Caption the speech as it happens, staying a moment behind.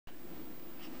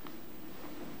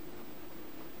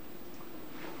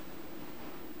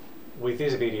with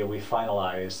this video we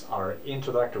finalize our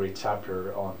introductory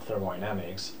chapter on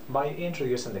thermodynamics by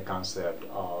introducing the concept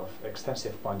of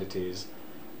extensive quantities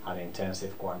and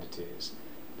intensive quantities.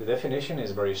 The definition is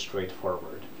very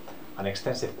straightforward. An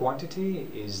extensive quantity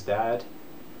is that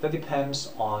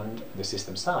depends on the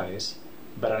system size,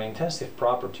 but an intensive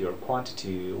property or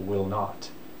quantity will not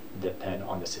depend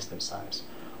on the system size.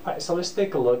 All right, so let's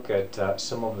take a look at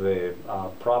some of the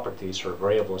properties or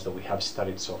variables that we have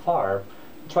studied so far,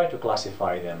 and try to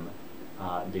classify them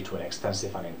between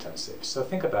extensive and intensive. So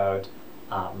think about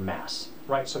mass,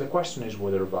 right? So the question is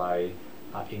whether by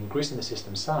increasing the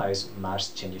system size, mass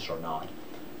changes or not.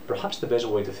 Perhaps the best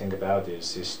way to think about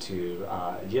this is to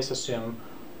just assume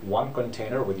one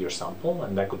container with your sample,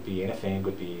 and that could be anything. It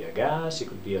could be a gas, it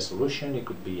could be a solution, it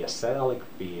could be a cell, it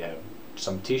could be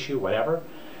some tissue, whatever.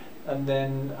 And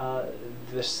then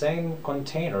the same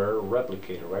container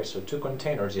replicated, right? So two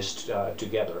containers just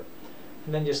together.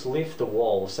 And then just lift the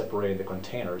wall separating the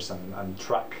containers and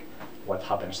track what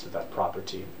happens to that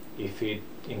property. If it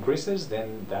increases,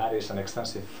 then that is an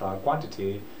extensive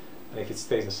quantity, and if it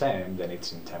stays the same, then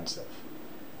it's intensive.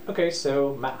 Okay,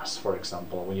 so mass, for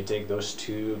example, when you take those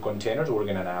two containers, we're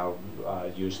going to now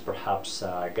use perhaps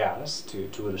gas to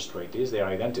illustrate this. They are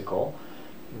identical.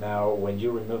 Now, when you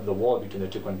remove the wall between the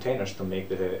two containers to make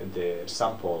the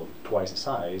sample twice the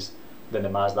size, then the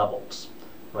mass doubles,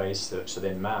 right? So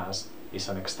then mass is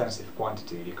an extensive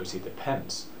quantity because it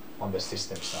depends on the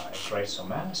system size, right? So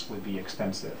mass would be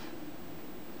extensive.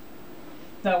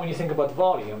 Now, when you think about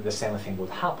volume, the same thing would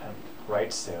happen,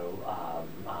 right? So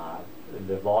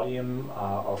the volume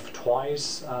of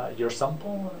twice your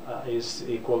sample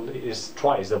is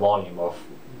twice the volume of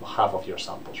half of your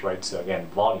samples, right? So again,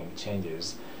 volume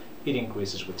changes, it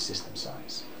increases with system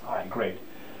size. All right, great.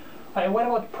 All right, what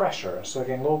about pressure? So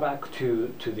again, go back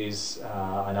to this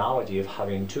analogy of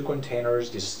having two containers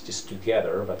just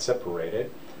together but separated,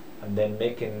 and then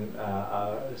making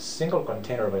a single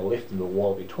container by lifting the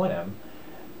wall between them.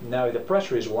 Now, if the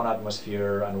pressure is 1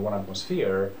 atmosphere and 1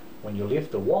 atmosphere, when you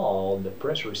lift the wall, the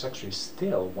pressure is actually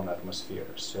still 1 atmosphere.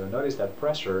 So notice that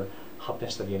pressure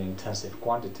happens to be an intensive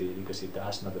quantity because it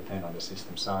does not depend on the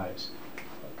system size.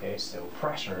 Okay, so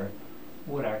pressure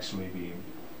would actually be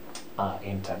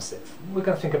intensive. We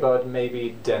can think about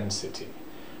maybe density,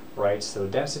 right? So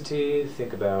density,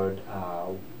 think about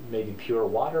maybe pure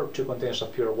water, two containers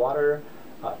of pure water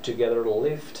together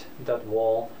lift that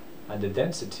wall, and the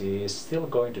density is still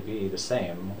going to be the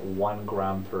same, 1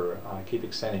 gram per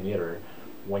cubic centimeter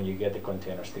when you get the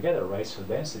containers together, right? So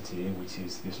density, which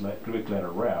is this Greek letter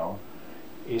rho,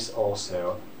 is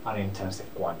also an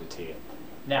intensive quantity.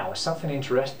 Now, something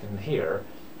interesting here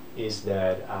is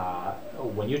that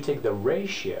when you take the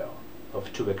ratio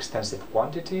of two extensive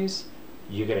quantities,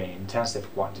 you get an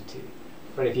intensive quantity.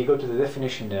 But if you go to the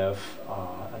definition of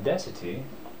density,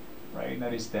 right,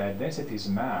 notice that density is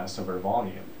mass over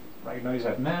volume. Right? Notice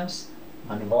that mass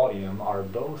and volume are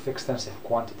both extensive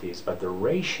quantities, but the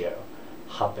ratio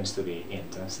happens to be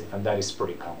intensive, and that is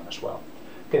pretty common as well.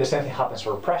 Okay, the same thing happens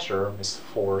for pressure, is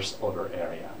force over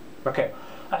area. Okay,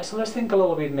 so let's think a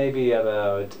little bit maybe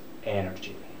about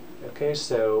energy. Okay,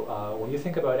 so when you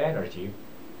think about energy,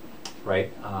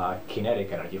 right,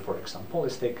 kinetic energy, for example,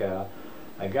 let's take a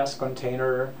gas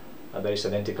container that is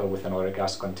identical with another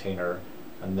gas container,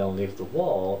 and then lift the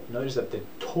wall. Notice that the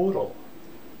total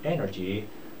energy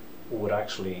would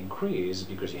actually increase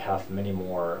because you have many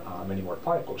more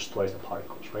particles, twice the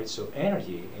particles, right? So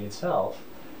energy in itself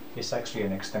is actually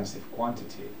an extensive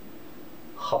quantity.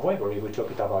 However, if we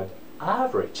talk about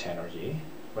average energy,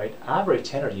 right?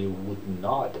 Average energy would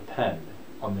not depend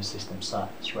on the system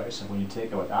size, right? So when you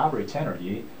take about average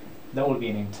energy, that will be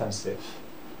an intensive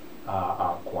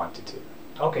quantity.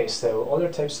 Okay, so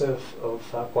other types of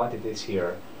quantities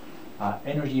here,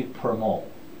 energy per mole.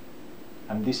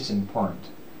 And this is important.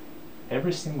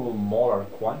 Every single molar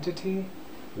quantity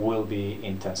will be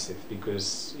intensive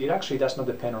because it actually does not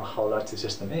depend on how large the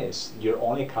system is. You're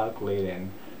only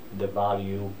calculating the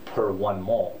value per 1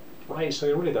 mole, right? So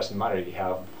it really doesn't matter if you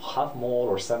have half mole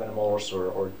or 7 moles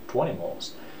or 20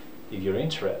 moles. If your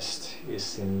interest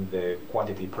is in the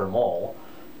quantity per mole,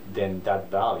 then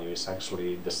that value is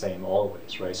actually the same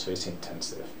always, right? So it's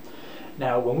intensive.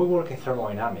 Now, when we work in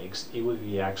thermodynamics, it would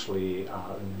be actually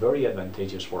very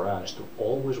advantageous for us to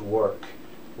always work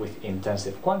with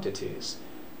intensive quantities,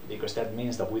 because that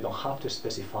means that we don't have to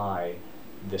specify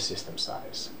the system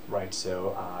size, right?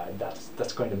 So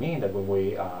that's going to mean that when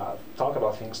we talk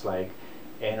about things like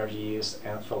energies,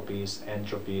 enthalpies,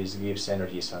 entropies, Gibbs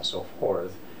energies, and so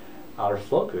forth, our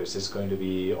focus is going to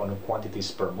be on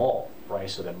quantities per mole, right?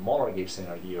 So the molar Gibbs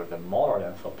energy, or the molar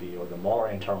enthalpy, or the molar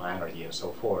internal energy, and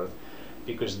so forth,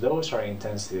 because those are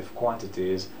intensive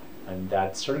quantities, and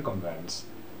that circumvents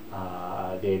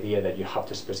the idea that you have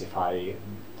to specify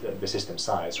the system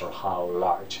size or how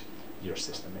large your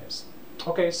system is.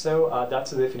 Okay, so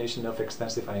that's the definition of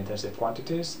extensive and intensive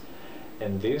quantities,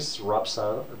 and this wraps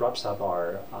up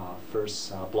our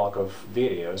first block of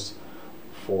videos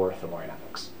for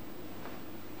thermodynamics.